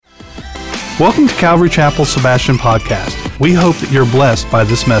Welcome to Calvary Chapel Sebastian Podcast. We hope that you're blessed by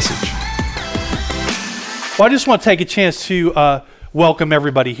this message. Well, I just want to take a chance to welcome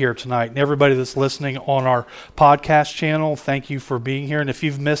everybody here tonight and everybody that's listening on our podcast channel. Thank you for being here. And if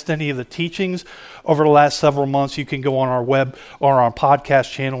you've missed any of the teachings over the last several months, you can go on our web or our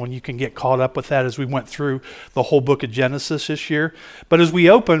podcast channel and you can get caught up with that as we went through the whole book of Genesis this year. But as we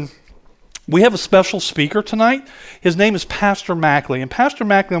open, we have a special speaker tonight. His name is Pastor Mackley. And Pastor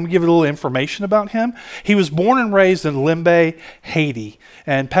Mackley, I'm going to give you a little information about him. He was born and raised in Limbe, Haiti.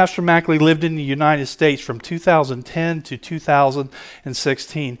 And Pastor Mackley lived in the United States from 2010 to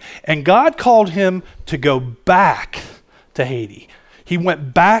 2016. And God called him to go back to Haiti. He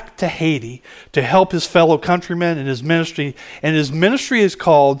went back to Haiti to help his fellow countrymen in his ministry. And his ministry is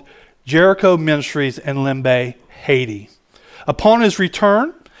called Jericho Ministries in Limbe, Haiti. Upon his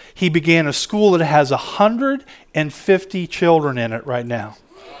return, he began a school that has 150 children in it right now.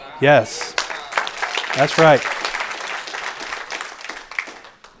 Yes, that's right.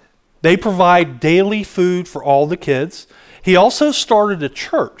 They provide daily food for all the kids. He also started a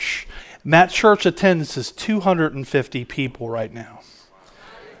church. And that church attendance is 250 people right now.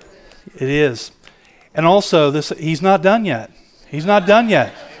 It is. And also, he's not done yet. He's not done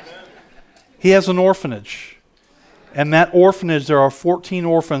yet. He has an orphanage. And that orphanage, there are 14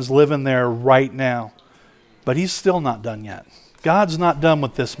 orphans living there right now. But he's still not done yet. God's not done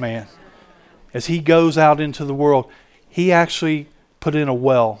with this man. As he goes out into the world, he actually put in a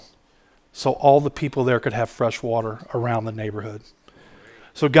well so all the people there could have fresh water around the neighborhood.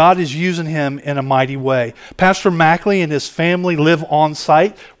 So God is using him in a mighty way. Pastor Mackley and his family live on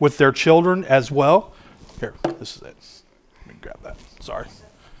site with their children as well. Here, this is it. Let me grab that. Sorry.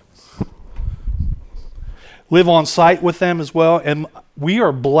 Live on site with them as well, and we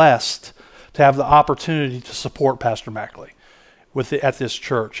are blessed to have the opportunity to support Pastor Mackley at this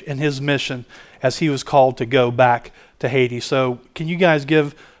church in his mission as he was called to go back to Haiti. So can you guys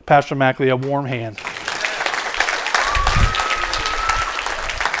give Pastor Mackley a warm hand?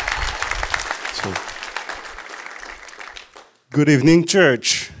 Good evening,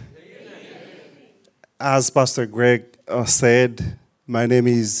 church. As Pastor Greg said, my name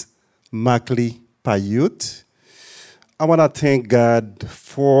is Mackley Payut. I want to thank God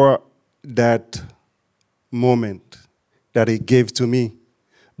for that moment that He gave to me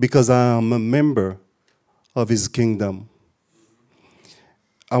because I am a member of His kingdom.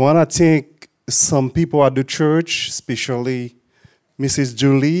 I want to thank some people at the church, especially Mrs.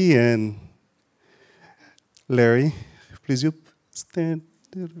 Julie and Larry. Please, you stand.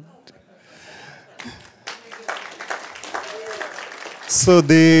 So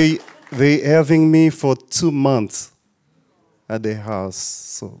they having me for 2 months at their house,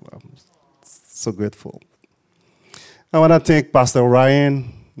 so I'm so grateful. I want to thank Pastor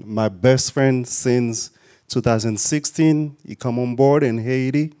Ryan, my best friend since 2016. He come on board in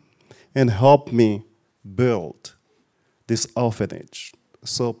Haiti and helped me build this orphanage.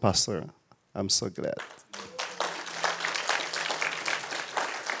 So, Pastor, I'm so glad.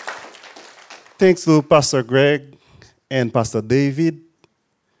 Thanks to Pastor Greg and Pastor David.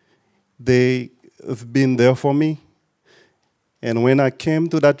 They have been there for me. And when I came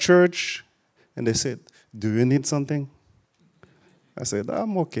to that church, and they said, "Do you need something?" I said,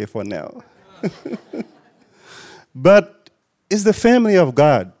 "I'm okay for now." But it's the family of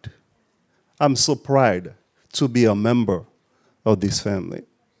God. I'm so proud to be a member of this family.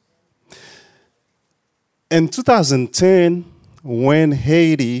 In 2010, when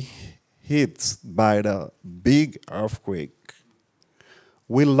Haiti hit by the big earthquake,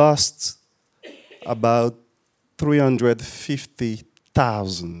 we lost about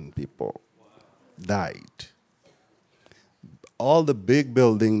 350,000 people died. All the big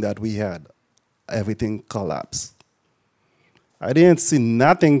building that we had, everything collapsed. I didn't see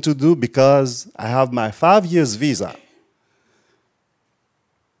nothing to do because I have my 5 years visa.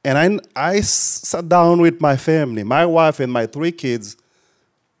 And I sat down with my family, my wife and my 3 kids.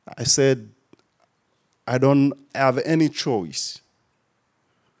 I said, I don't have any choice.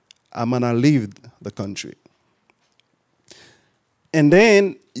 I'm going to leave the country. And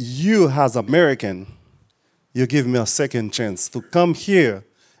then you, as American, you give me a second chance to come here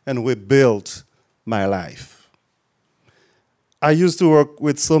and rebuild my life. I used to work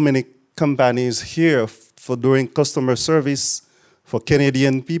with so many companies here for doing customer service for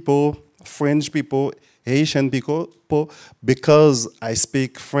Canadian people, French people, Haitian people, because I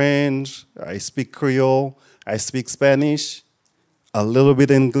speak French, I speak Creole, I speak Spanish, a little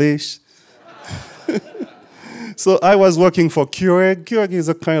bit English. So I was working for Keurig. Keurig is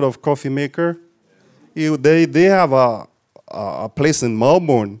a kind of coffee maker. They have a place in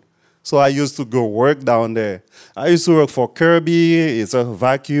Melbourne So I used to go work down there. I used to work for Kirby. It's a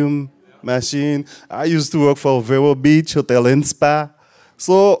vacuum machine. I used to work for Vero Beach Hotel and Spa.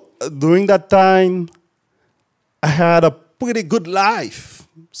 So during that time, I had a pretty good life.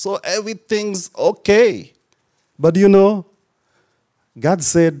 So everything's okay. But God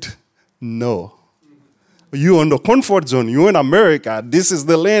said, no. You're in the comfort zone. You're in America. This is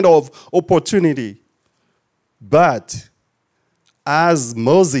the land of opportunity. But as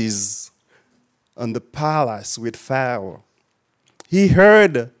Moses in the palace with Pharaoh, he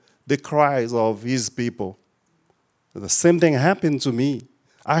heard the cries of his people. The same thing happened to me.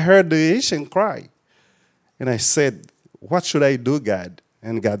 I heard the Haitian cry. And I said, what should I do, God?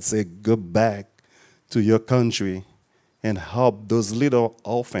 And God said, go back to your country and help those little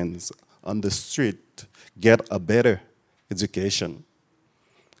orphans on the street get a better education.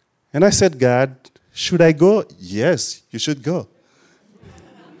 And I said, God, should I go? Yes, you should go.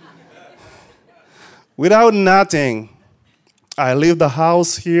 Without nothing, I leave the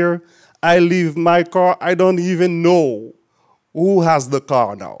house here. I leave my car. I don't even know who has the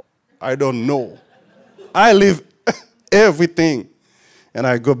car now. I don't know. I leave everything. And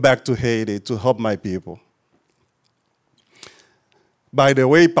I go back to Haiti to help my people. By the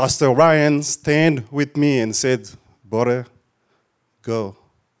way, Pastor Ryan stand with me and said, brother, go,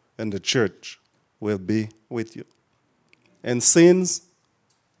 and the church will be with you. And since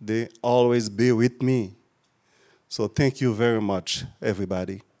they always be with me. So thank you very much,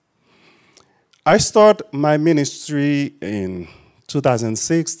 everybody. I start my ministry in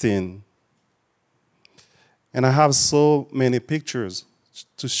 2016, and I have so many pictures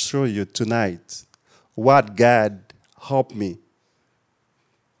to show you tonight what God helped me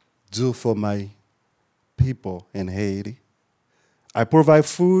do for my people in Haiti. I provide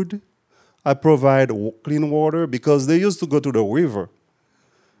food. I provide clean water because they used to go to the river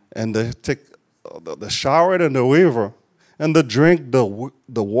and they take the shower in the river and they drink the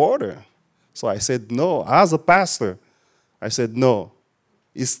water. So I said, no. As a pastor, I said, no,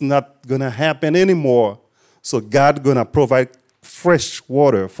 it's not going to happen anymore. So God going to provide fresh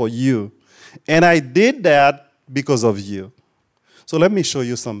water for you. And I did that because of you. So let me show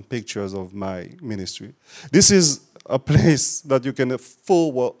you some pictures of my ministry. This is a place that you can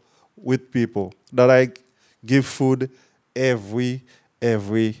full with people, that I give food every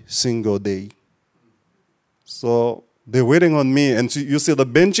single day. So they're waiting on me. And you see the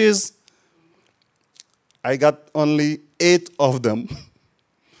benches? I got only 8 of them.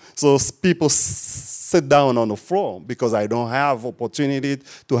 So people sit down on the floor because I don't have opportunity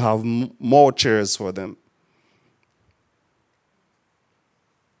to have more chairs for them.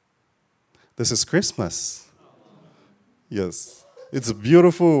 This is Christmas. Yes. It's a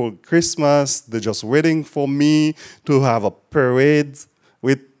beautiful Christmas. They're just waiting for me to have a parade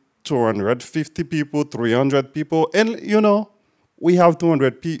with 250 people, 300 people. And, we have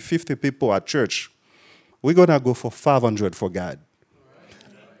 250 people at church. We're going to go for 500 for God.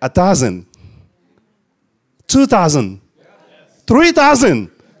 1,000. 2,000.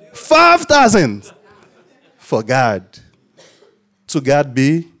 3,000. 5,000 for God. To God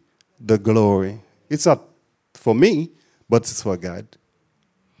be the glory. It's not for me, but it's for God.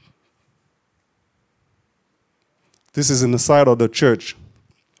 This is in the side of the church.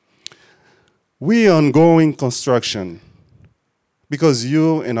 We are ongoing construction. Because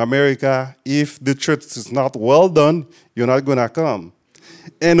you in America, if the church is not well done, you're not going to come.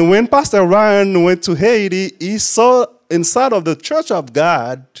 And when Pastor Ryan went to Haiti, he saw inside of the church of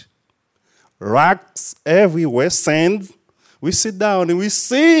God, rocks everywhere, sand. We sit down and we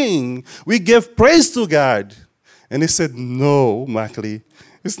sing. We give praise to God. And he said, no, Mackley,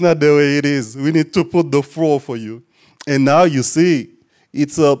 it's not the way it is. We need to put the floor for you. And now you see,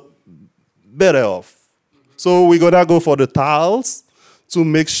 it's better off. So we're going to go for the tiles to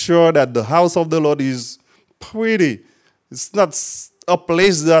make sure that the house of the Lord is pretty. It's not a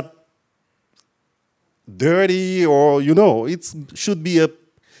place that dirty or, it should be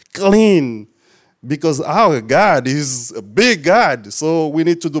clean. Because our God is a big God, so we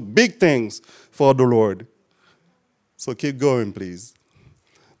need to do big things for the Lord. So keep going, please.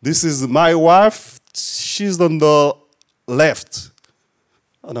 This is my wife. She's on the left.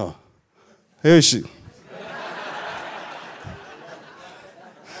 Oh, no. Here is she.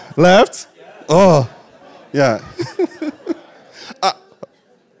 Left? Oh, yeah.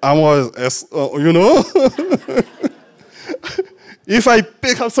 I was, if I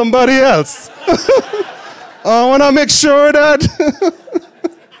pick up somebody else, I want to make sure that,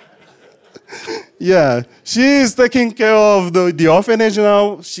 yeah, she is taking care of the orphanage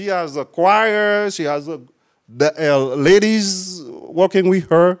now. She has a choir. She has the ladies working with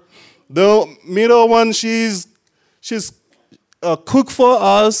her. The middle one, she's cook for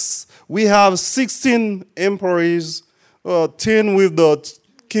us. We have 16 employees, 10 with the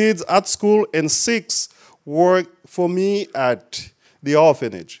kids at school, and 6 work for me at the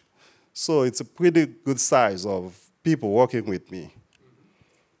orphanage. So it's a pretty good size of people working with me.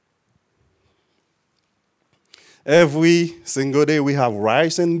 Every single day we have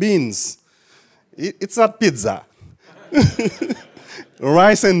rice and beans. It's not pizza.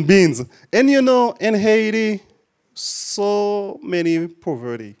 Rice and beans. And you know, in Haiti, so many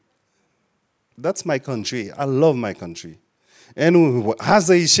poverty. That's my country. I love my country. And as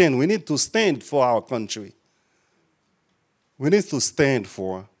Haitian, we need to stand for our country. We need to stand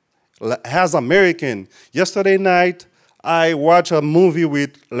for. As American, yesterday night, I watched a movie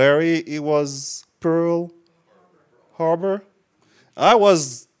with Larry. It was Pearl Harbor. I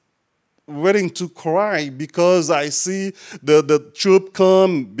was waiting to cry because I see the troop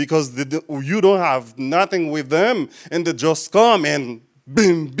come because you don't have nothing with them, and they just come and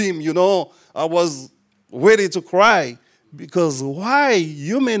bim, bim, you know. I was ready to cry because why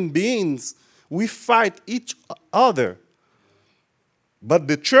human beings, we fight each other. But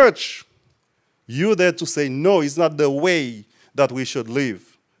the church, you're there to say, no, it's not the way that we should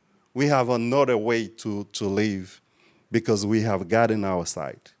live. We have another way to live because we have God in our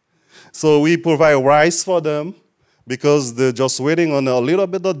side. So we provide rice for them because they're just waiting on a little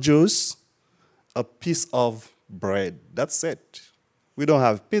bit of juice, a piece of bread. That's it. We don't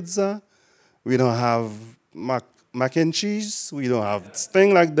have pizza. We don't have mac and cheese. We don't have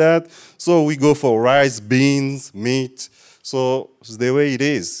things like that. So we go for rice, beans, meat. So it's the way it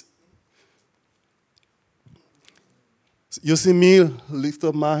is. You see me lift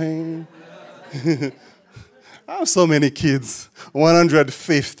up my hand? I have so many kids,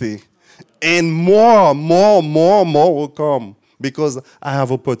 150. And more will come because I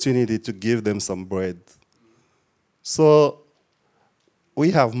have opportunity to give them some bread. So we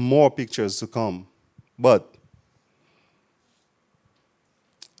have more pictures to come. But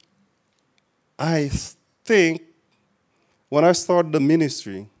I think when I start the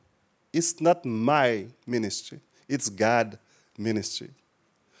ministry, it's not my ministry. It's God's ministry.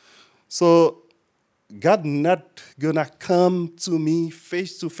 So God not gonna come to me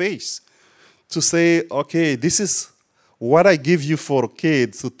face to face to say, okay, this is what I give you for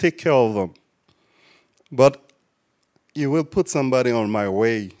kids to take care of them. But He will put somebody on my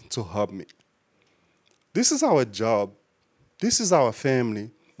way to help me. This is our job. This is our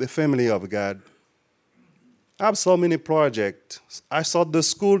family, the family of God. I have so many projects. I saw the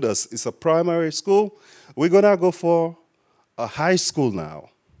school, it's a primary school. We're gonna go for a high school now.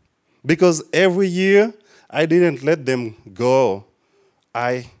 Because every year, I didn't let them go.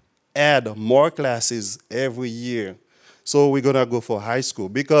 I add more classes every year. So we're gonna go for high school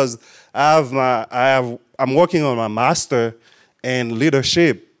because I'm working on my master in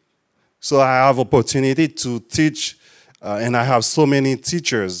leadership. So I have opportunity to teach, and I have so many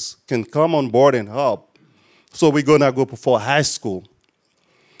teachers can come on board and help. So we're gonna go for high school.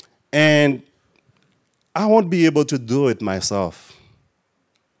 And I won't be able to do it myself.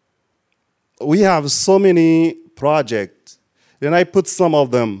 We have so many projects, and I put some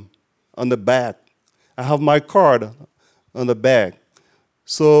of them on the back. I have my card on the back.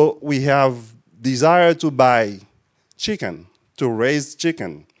 So we have desire to buy chicken, to raise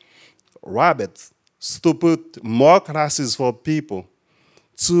chicken, rabbits, to put more classes for people,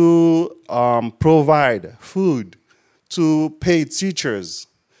 to provide food, to pay teachers.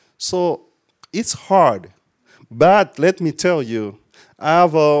 So it's hard. But let me tell you, I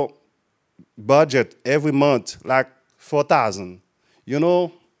have a budget every month, like $4,000. You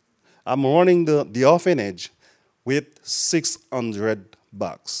know, I'm running the orphanage with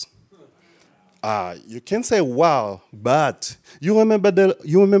 $600. You can say wow, but you remember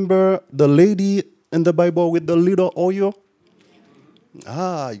the lady in the Bible with the little oil?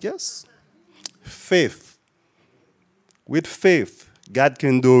 Yes. Faith. With faith, God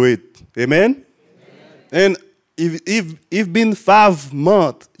can do it. Amen? And if it's been 5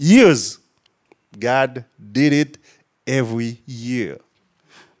 years, God did it every year.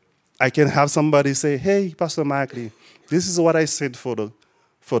 I can have somebody say, hey, Pastor Mackley, this is what I said for the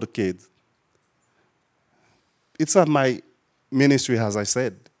kids. It's not my ministry, as I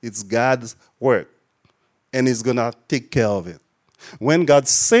said. It's God's work. And He's going to take care of it. When God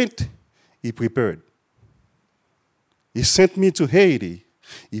sent, He prepared. He sent me to Haiti.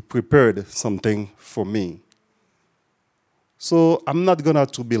 He prepared something for me. So I'm not going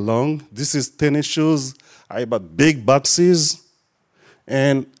to be long. This is tennis shoes. I bought big boxes.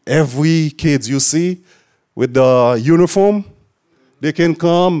 And every kid you see with the uniform, They can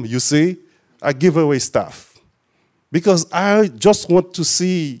come, you see. I give away stuff. Because I just want to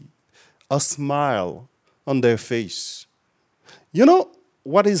see a smile on their face. You know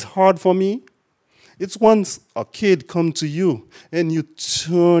what is hard for me? It's once a kid come to you and you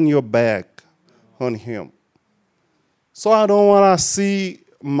turn your back on him. So I don't want to see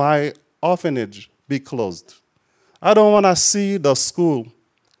my orphanage be closed. I don't want to see the school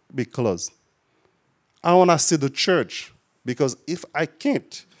be closed. I want to see the church, because if I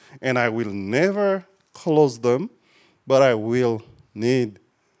can't, and I will never close them, but I will need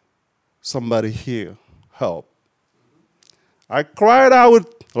somebody here help. I cried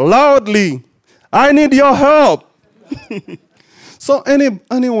out loudly, I need your help. So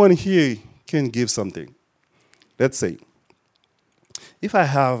anyone here can give something. Let's say, if I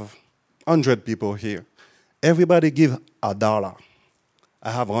have 100 people here, everybody give $1.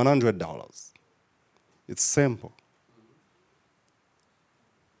 I have $100. It's simple.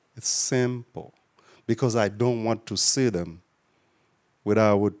 It's simple. Because I don't want to see them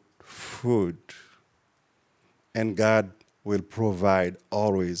without food. And God will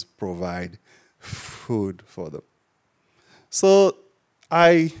always provide food for them. So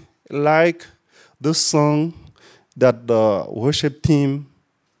I like the song that the worship team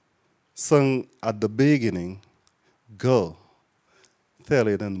sang at the beginning, Go, Tell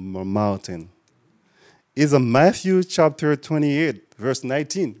It in the Mountain. It's in Matthew chapter 28, verse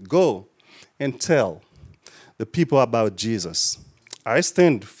 19. Go and tell the people about Jesus. I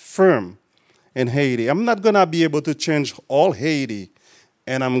stand firm in Haiti. I'm not going to be able to change all Haiti,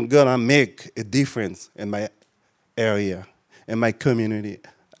 and I'm going to make a difference in my area, in my community,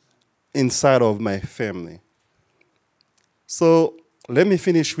 inside of my family. So let me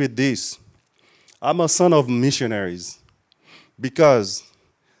finish with this. I'm a son of missionaries because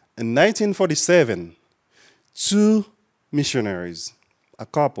in 1947, 2 missionaries, a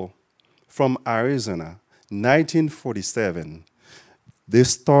couple from Arizona, 1947, they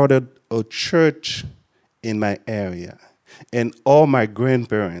started a church in my area. And all my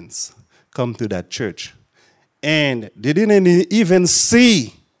grandparents come to that church. And they didn't even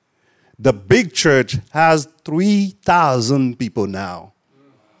see the big church has 3,000 people now.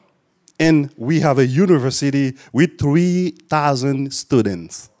 And we have a university with 3,000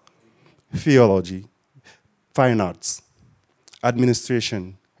 students. Theology, fine arts,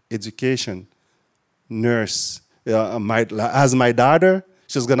 administration, education, nurse. As my daughter,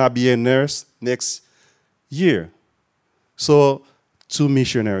 she's going to be a nurse next year. So 2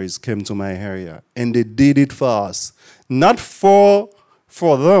 missionaries came to my area, and they did it for us. Not for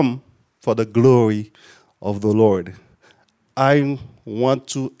them, for the glory of the Lord. I want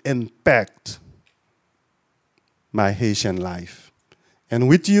to impact my Haitian life. And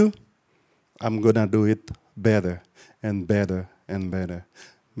with you, I'm going to do it better and better and better.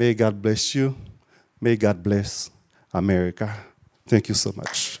 May God bless you. May God bless America. Thank you so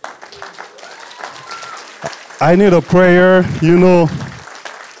much. I need a prayer. You know,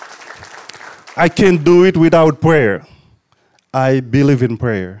 I can't do it without prayer. I believe in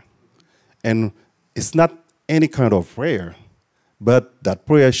prayer. And it's not any kind of prayer, but that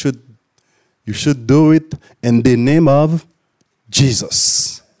prayer you should do it in the name of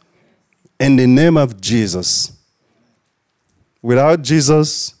Jesus. In the name of Jesus. Without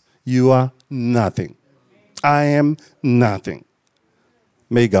Jesus, you are nothing. I am nothing.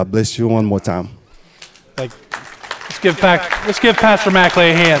 May God bless you one more time. Let's give Pastor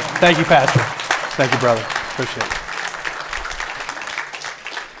Mackley a hand. Thank you, Pastor. Thank you, brother. Appreciate it.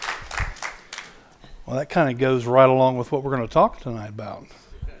 Well, that kind of goes right along with what we're going to talk tonight about,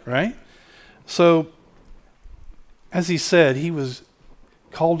 right? So, as he said, he was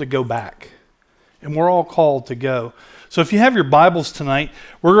called to go back, and we're all called to go. So if you have your Bibles tonight,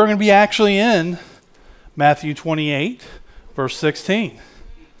 we're going to be actually in Matthew 28, verse 16.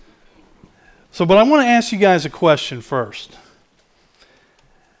 But I want to ask you guys a question first.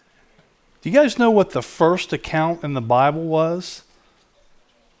 Do you guys know what the first account in the Bible was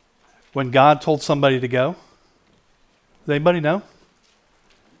when God told somebody to go? Does anybody know?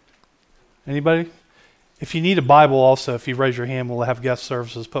 Anybody? If you need a Bible also, if you raise your hand, we'll have guest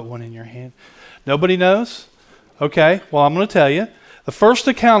services put one in your hand. Nobody knows? Okay, well, I'm going to tell you. The first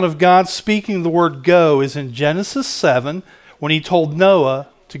account of God speaking the word go is in Genesis 7 when he told Noah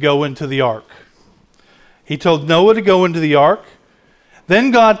to go into the ark. He told Noah to go into the ark. Then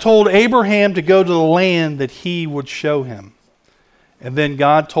God told Abraham to go to the land that he would show him. And then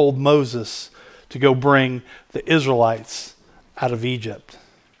God told Moses to go bring the Israelites out of Egypt.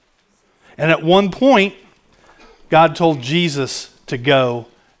 And at one point, God told Jesus to go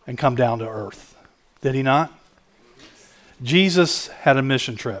and come down to earth. Did he not? Jesus had a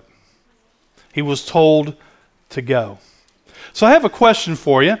mission trip. He was told to go. So I have a question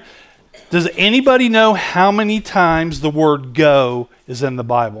for you. Does anybody know how many times the word go is in the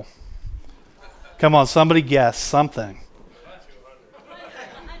Bible? Come on, somebody guess something.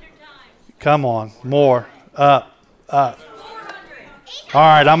 Come on, more. Up. All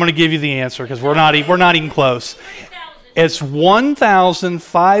right, I'm going to give you the answer because we're not even close. It's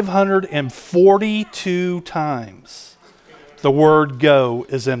 1,542 times the word go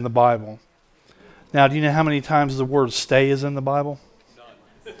is in the Bible. Now, do you know how many times the word stay is in the Bible?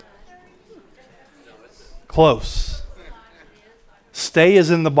 Close. Stay is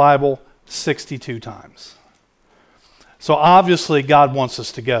in the Bible 62 times. So obviously God wants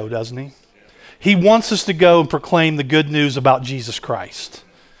us to go, doesn't he? He wants us to go and proclaim the good news about Jesus Christ.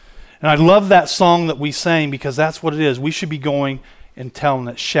 And I love that song that we sang because that's what it is. We should be going and telling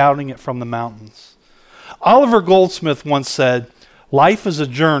it, shouting it from the mountains. Oliver Goldsmith once said, "Life is a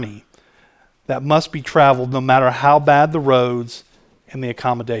journey that must be traveled no matter how bad the roads and the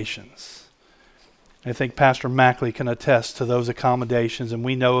accommodations." I think Pastor Mackley can attest to those accommodations, and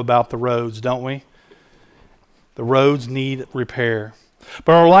we know about the roads, don't we? The roads need repair.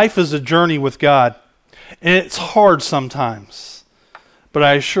 But our life is a journey with God, and it's hard sometimes. But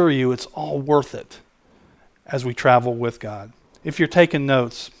I assure you, it's all worth it as we travel with God. If you're taking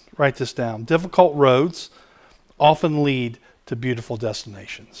notes, write this down. Difficult roads often lead to beautiful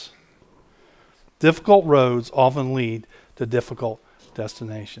destinations. Difficult roads often lead to difficult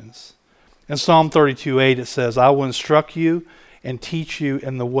destinations. In Psalm 32:8 it says, "I will instruct you and teach you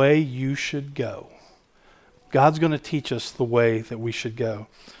in the way you should go." God's going to teach us the way that we should go.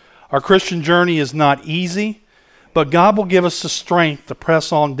 Our Christian journey is not easy, but God will give us the strength to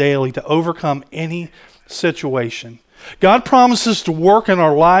press on daily to overcome any situation. God promises to work in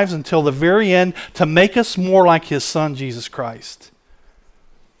our lives until the very end to make us more like His Son, Jesus Christ.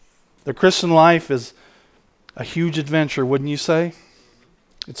 The Christian life is a huge adventure, wouldn't you say?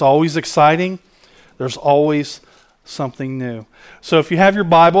 It's always exciting. There's always something new. So if you have your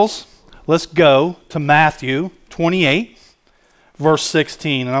Bibles, let's go to Matthew 28, verse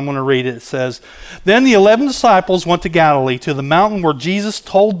 16, and I'm going to read it. It says, "Then the 11 disciples went to Galilee, to the mountain where Jesus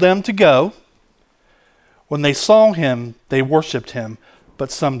told them to go. When they saw him, they worshipped him,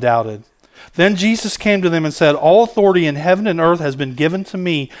 but some doubted. Then Jesus came to them and said, 'All authority in heaven and earth has been given to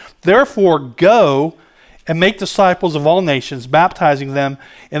me. Therefore go and make disciples of all nations, baptizing them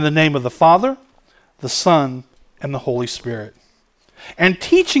in the name of the Father, the Son, and the Holy Spirit, and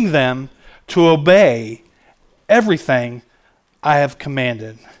teaching them to obey everything I have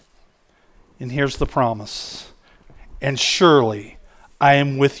commanded.'" And here's the promise. "And surely I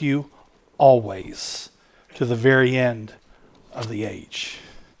am with you always to the very end of the age."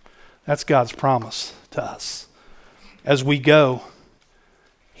 That's God's promise to us. As we go,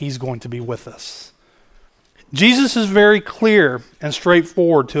 He's going to be with us. Jesus is very clear and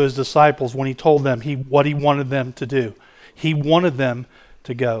straightforward to His disciples when He told them what He wanted them to do. He wanted them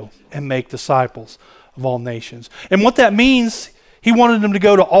to go and make disciples of all nations. And what that means, He wanted them to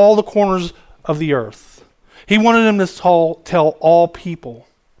go to all the corners of the earth. He wanted them to tell all people,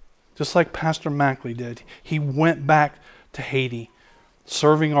 just like Pastor Mackley did. He went back to Haiti,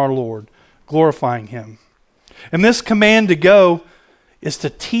 serving our Lord, glorifying Him. And this command to go is to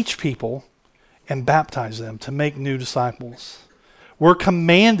teach people and baptize them, to make new disciples. We're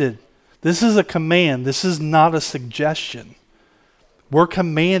commanded. This is a command. This is not a suggestion. We're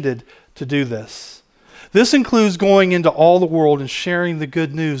commanded to do this. This includes going into all the world and sharing the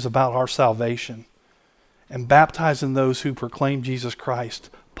good news about our salvation and baptizing those who proclaim Jesus Christ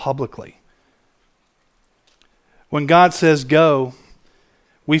publicly. When God says go,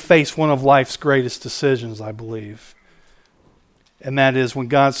 we face one of life's greatest decisions, I believe. And that is, when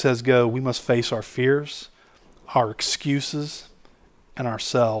God says go, we must face our fears, our excuses, and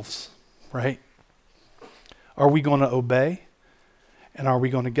ourselves, right? Are we going to obey? And are we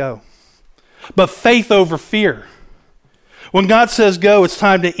going to go? But faith over fear. When God says go, it's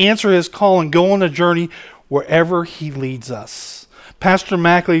time to answer His call and go on a journey wherever He leads us. Pastor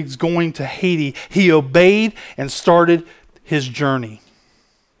Mackley is going to Haiti. He obeyed and started his journey.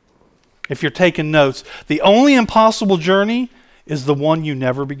 If you're taking notes, the only impossible journey is the one you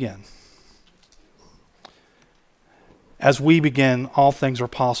never begin. As we begin, all things are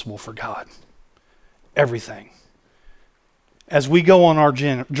possible for God. Everything. As we go on our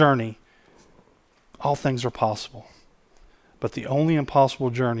journey, all things are possible. But the only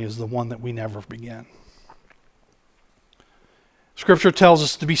impossible journey is the one that we never begin. Scripture tells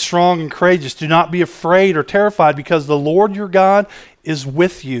us to be strong and courageous. Do not be afraid or terrified, because the Lord your God is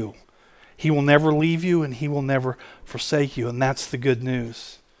with you. He will never leave you and he will never forsake you. And that's the good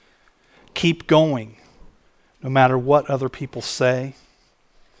news. Keep going, no matter what other people say.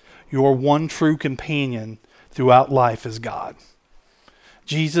 Your one true companion throughout life is God.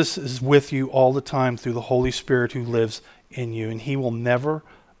 Jesus is with you all the time through the Holy Spirit who lives in you, and he will never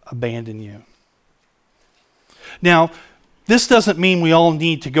abandon you. Now, this doesn't mean we all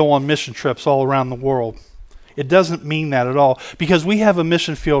need to go on mission trips all around the world. It doesn't mean that at all, because we have a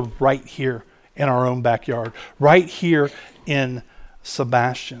mission field right here in our own backyard, right here in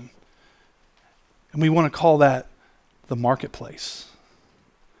Sebastian. And we want to call that the marketplace.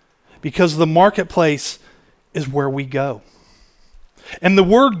 Because the marketplace is where we go. And the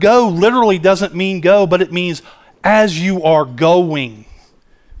word go literally doesn't mean go, but it means as you are going.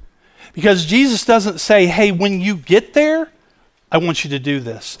 Because Jesus doesn't say, hey, when you get there, I want you to do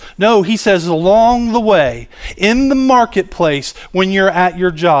this. No, he says along the way, in the marketplace, when you're at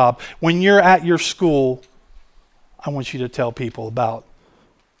your job, when you're at your school, I want you to tell people about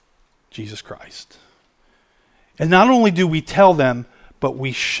Jesus Christ. And not only do we tell them, but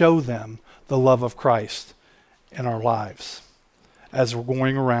we show them the love of Christ in our lives as we're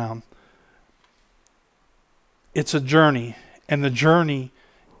going around. It's a journey, and the journey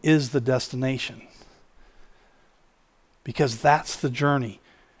is the destination. Because that's the journey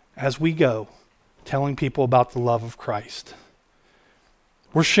as we go, telling people about the love of Christ.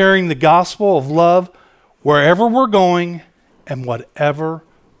 We're sharing the gospel of love wherever we're going and whatever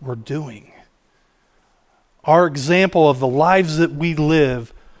we're doing. Our example of the lives that we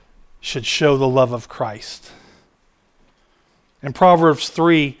live should show the love of Christ. In Proverbs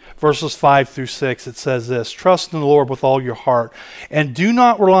 3, verses 5 through 6, it says this: trust in the Lord with all your heart, and do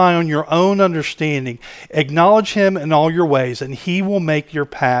not rely on your own understanding. Acknowledge him in all your ways, and he will make your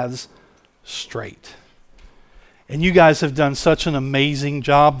paths straight. And you guys have done such an amazing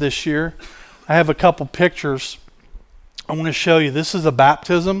job this year. I have a couple pictures I want to show you. This is a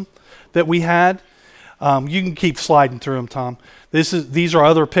baptism that we had. You can keep sliding through them, Tom. These are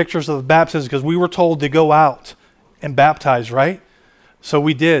other pictures of the baptism because we were told to go out and baptize, right? So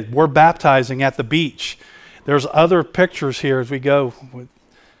we did. We're baptizing at the beach. There's other pictures here as we go.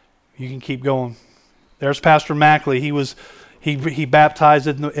 You can keep going. There's Pastor Mackley. He baptized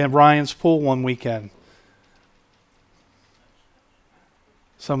in Ryan's pool one weekend.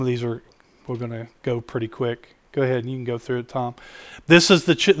 Some of these we're going to go pretty quick. Go ahead and you can go through it, Tom. This was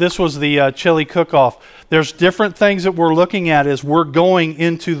the chili cook-off. There's different things that we're looking at as we're going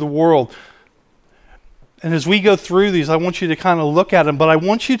into the world. And as we go through these, I want you to kind of look at them, but I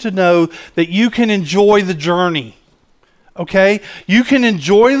want you to know that you can enjoy the journey. Okay? You can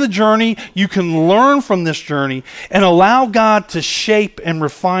enjoy the journey, you can learn from this journey, and allow God to shape and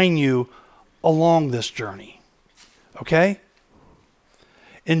refine you along this journey. Okay?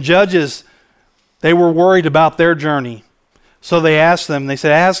 In Judges, they were worried about their journey. So they asked them, they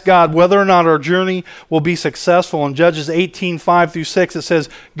said, ask God whether or not our journey will be successful. In Judges 18:5 through 6, it says,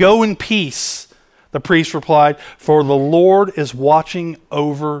 go in peace. The priest replied, for the Lord is watching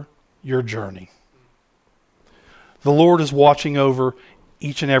over your journey. The Lord is watching over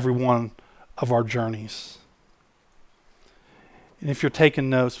each and every one of our journeys. And if you're taking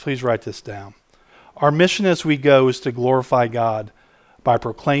notes, please write this down. Our mission as we go is to glorify God by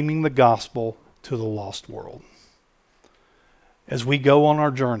proclaiming the gospel to the lost world. As we go on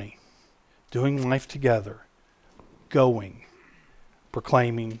our journey, doing life together, going,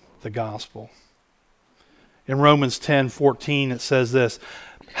 proclaiming the gospel. In Romans 10:14 it says this: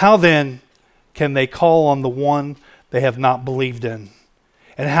 how then can they call on the one they have not believed in?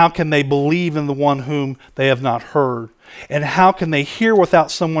 And how can they believe in the one whom they have not heard? And how can they hear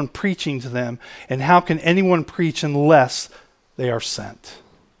without someone preaching to them? And how can anyone preach unless they are sent?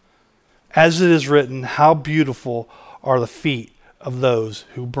 As it is written, how beautiful are the feet of those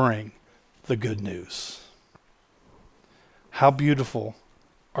who bring the good news. How beautiful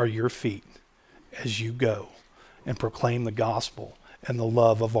are your feet as you go and proclaim the gospel and the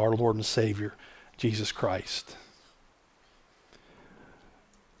love of our Lord and Savior, Jesus Christ.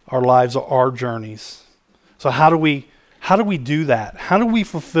 Our lives are our journeys. So how do we do that? How do we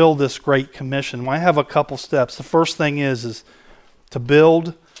fulfill this great commission? Well, I have a couple steps. The first thing is to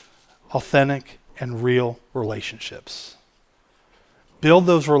build authentic and real relationships. Build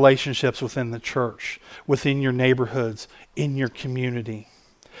those relationships within the church, within your neighborhoods, in your community.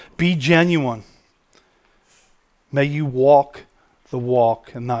 Be genuine. May you walk the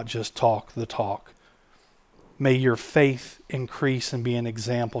walk and not just talk the talk. May your faith increase and be an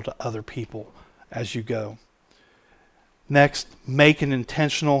example to other people as you go. Next, make an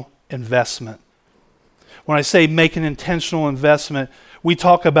intentional investment. When I say make an intentional investment, We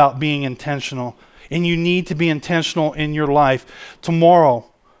talk about being intentional, and you need to be intentional in your life. Tomorrow,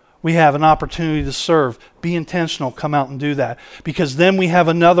 we have an opportunity to serve. Be intentional. Come out and do that. Because then we have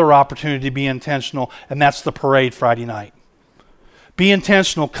another opportunity to be intentional, and that's the parade Friday night. Be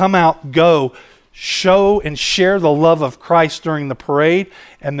intentional. Come out, go, show and share the love of Christ during the parade.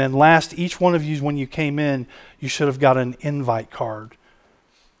 And then last, each one of you, when you came in, you should have got an invite card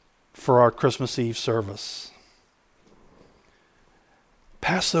for our Christmas Eve service.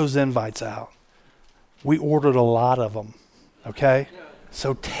 Pass those invites out. We ordered a lot of them, okay?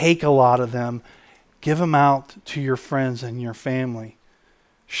 So take a lot of them. Give them out to your friends and your family.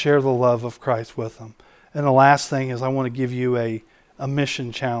 Share the love of Christ with them. And the last thing is I want to give you a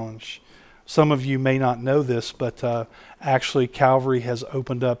mission challenge. Some of you may not know this, but actually Calvary has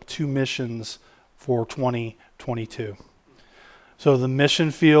opened up 2 missions for 2022. So the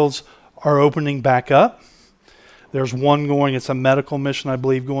mission fields are opening back up. There's one going, it's a medical mission, I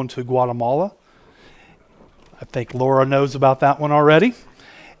believe, going to Guatemala. I think Laura knows about that one already.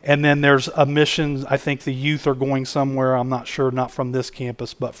 And then there's a mission, I think the youth are going somewhere, I'm not sure, not from this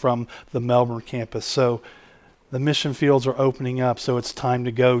campus, but from the Melbourne campus. So the mission fields are opening up, so it's time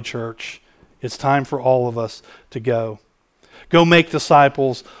to go, church. It's time for all of us to go. Go make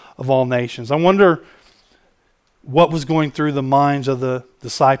disciples of all nations. I wonder what was going through the minds of the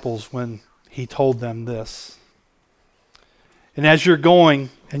disciples when he told them this. And as you're going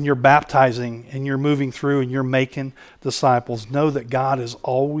and you're baptizing and you're moving through and you're making disciples, know that God is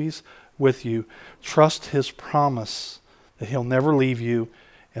always with you. Trust his promise that he'll never leave you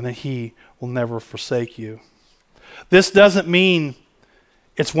and that he will never forsake you. This doesn't mean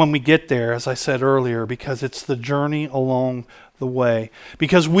it's when we get there, as I said earlier, because it's the journey along the way.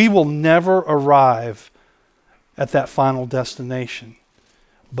 Because we will never arrive at that final destination.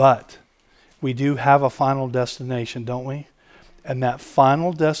 But we do have a final destination, don't we? And that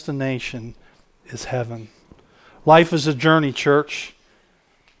final destination is heaven. Life is a journey, church,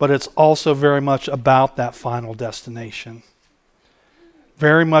 but it's also very much about that final destination.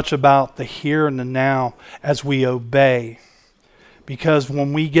 Very much about the here and the now as we obey. Because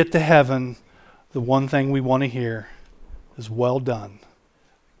when we get to heaven, the one thing we want to hear is, well done,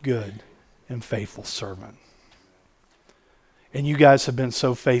 good and faithful servant. And you guys have been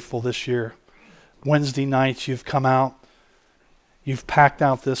so faithful this year. Wednesday nights you've come out, you've packed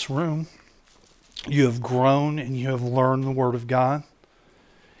out this room, you have grown and you have learned the Word of God,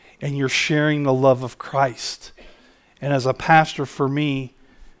 and you're sharing the love of Christ. And as a pastor, for me,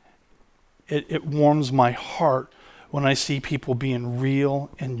 it warms my heart when I see people being real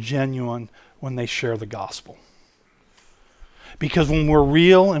and genuine when they share the gospel. Because when we're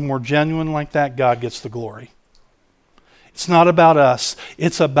real and we're genuine like that, God gets the glory. It's not about us.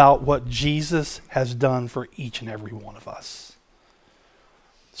 It's about what Jesus has done for each and every one of us.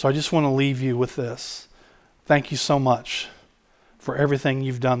 So I just want to leave you with this. Thank you so much for everything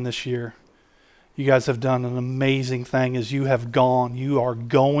you've done this year. You guys have done an amazing thing as you have gone. You are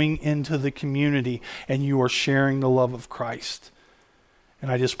going into the community and you are sharing the love of Christ.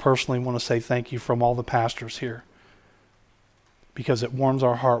 And I just personally want to say thank you from all the pastors here, because it warms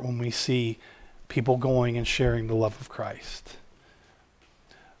our heart when we see people going and sharing the love of Christ.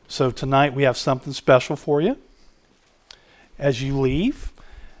 So tonight we have something special for you. As you leave,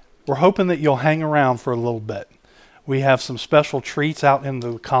 we're hoping that you'll hang around for a little bit. We have some special treats out in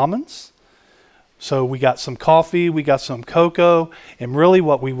the commons. So we got some coffee, we got some cocoa, and really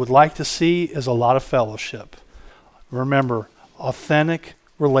what we would like to see is a lot of fellowship. Remember, authentic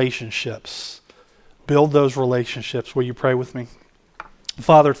relationships. Build those relationships. Will you pray with me?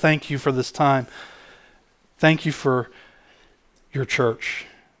 Father, thank you for this time. Thank you for your church.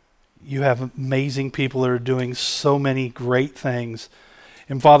 You have amazing people that are doing so many great things.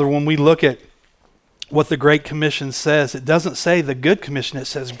 And Father, when we look at what the Great Commission says, it doesn't say the Good Commission, it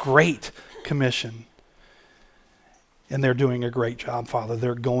says Great Commission. And they're doing a great job, Father.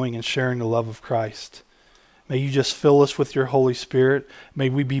 They're going and sharing the love of Christ. May you just fill us with your Holy Spirit. May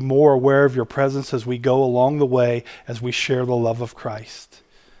we be more aware of your presence as we go along the way, as we share the love of Christ.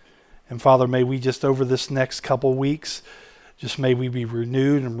 And Father, may we just over this next couple weeks, just may we be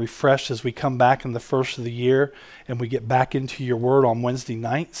renewed and refreshed as we come back in the first of the year and we get back into your word on Wednesday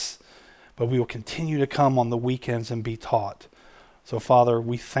nights. But we will continue to come on the weekends and be taught. So Father,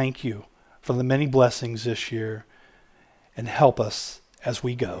 we thank you for the many blessings this year, and help us as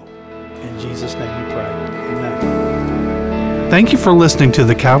we go. In Jesus' name we pray. Amen. Thank you for listening to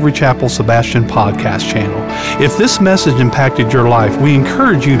the Calvary Chapel Sebastian podcast channel. If this message impacted your life, we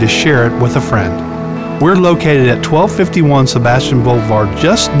encourage you to share it with a friend. We're located at 1251 Sebastian Boulevard,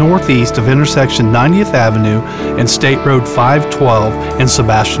 just northeast of intersection 90th Avenue and State Road 512 in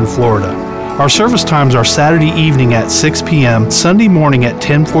Sebastian, Florida. Our service times are Saturday evening at 6 p.m., Sunday morning at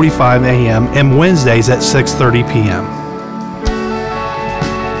 10:45 a.m., and Wednesdays at 6:30 p.m.